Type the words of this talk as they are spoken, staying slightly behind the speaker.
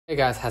Hey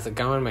guys, how's it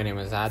going? My name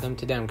is Adam.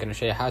 Today I'm going to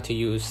show you how to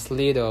use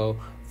Slido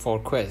for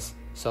quiz.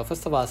 So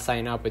first of all,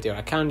 sign up with your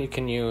account. You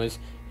can use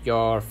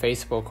your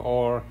Facebook,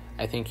 or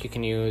I think you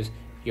can use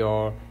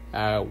your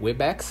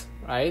Webex,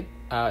 right?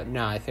 You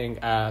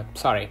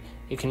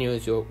can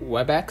use your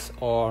Webex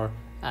or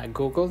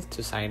Google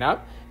to sign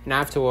up. And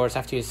afterwards,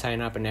 after you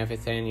sign up and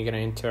everything, you're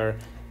going to enter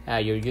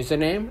your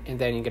username, and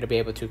then you're going to be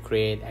able to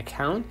create an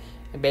account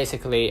and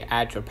basically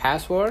add your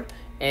password.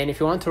 And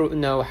if you want to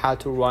know how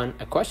to run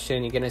a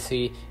question, you're going to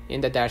see in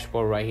the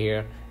dashboard right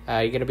here,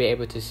 you're going to be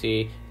able to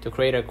see to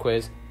create a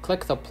quiz.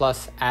 Click the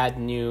plus add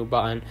new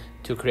button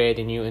to create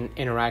a new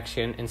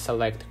interaction and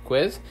select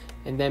quiz,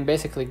 and then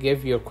basically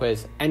give your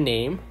quiz a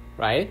name,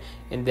 right?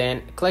 And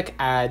then click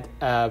add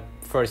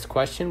first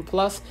question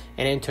plus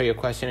and enter your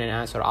question and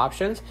answer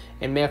options,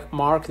 and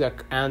mark the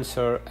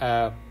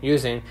answer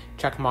using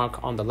check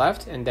mark on the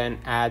left, and then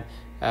add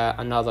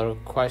another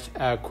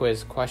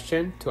quiz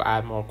question to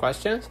add more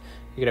questions.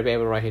 You're gonna be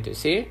able right here to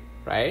see,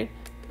 right?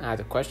 Add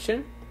a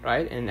question,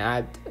 right? And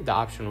add the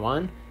option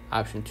 1,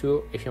 option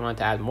 2. If you want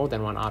to add more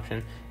than one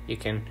option, you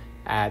can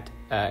add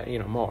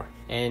more.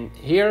 And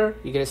here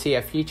you're gonna see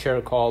a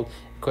feature called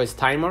quiz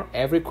timer.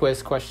 Every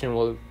quiz question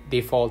will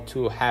default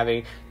to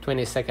having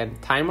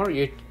 20-second timer.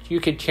 You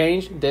can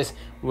change this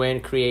when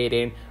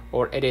creating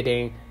or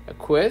editing a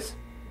quiz,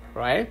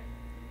 right?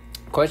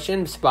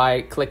 Questions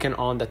by clicking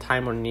on the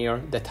timer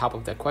near the top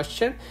of the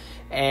question,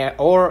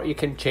 or you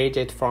can change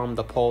it from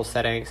the poll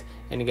settings,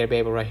 and you're gonna be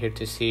able right here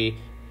to see,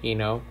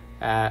 you're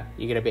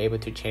gonna be able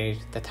to change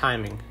the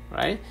timing,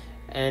 right?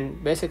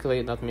 And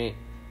basically, let me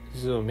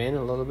zoom in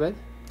a little bit,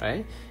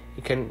 right?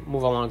 You can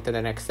move along to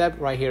the next step.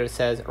 Right here it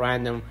says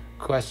random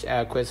quiz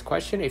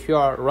question. If you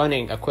are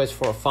running a quiz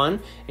for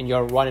fun and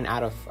you're running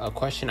out of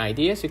question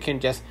ideas, you can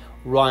just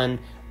run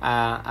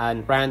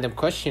a random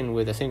question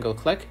with a single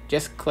click.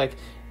 Just click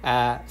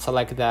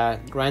select the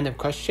random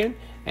question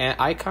and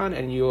icon,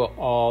 and you are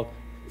all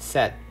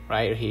set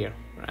right here,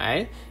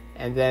 right?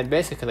 And then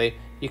basically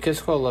you can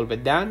scroll a little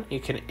bit down. You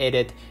can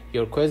edit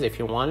your quiz if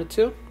you wanted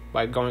to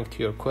by going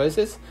to your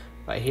quizzes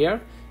right here,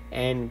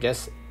 and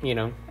just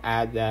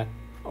add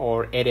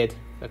or edit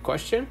the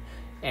question.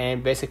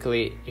 And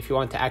basically, if you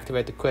want to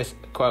activate the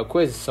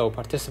quiz so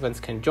participants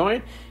can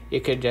join,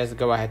 you could just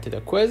go ahead to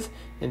the quiz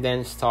and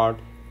then start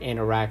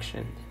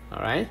interaction.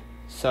 All right,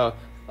 so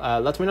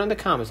let me know in the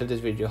comments if this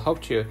video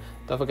helped you.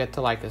 Don't forget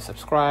to like and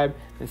subscribe,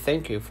 and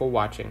thank you for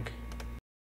watching.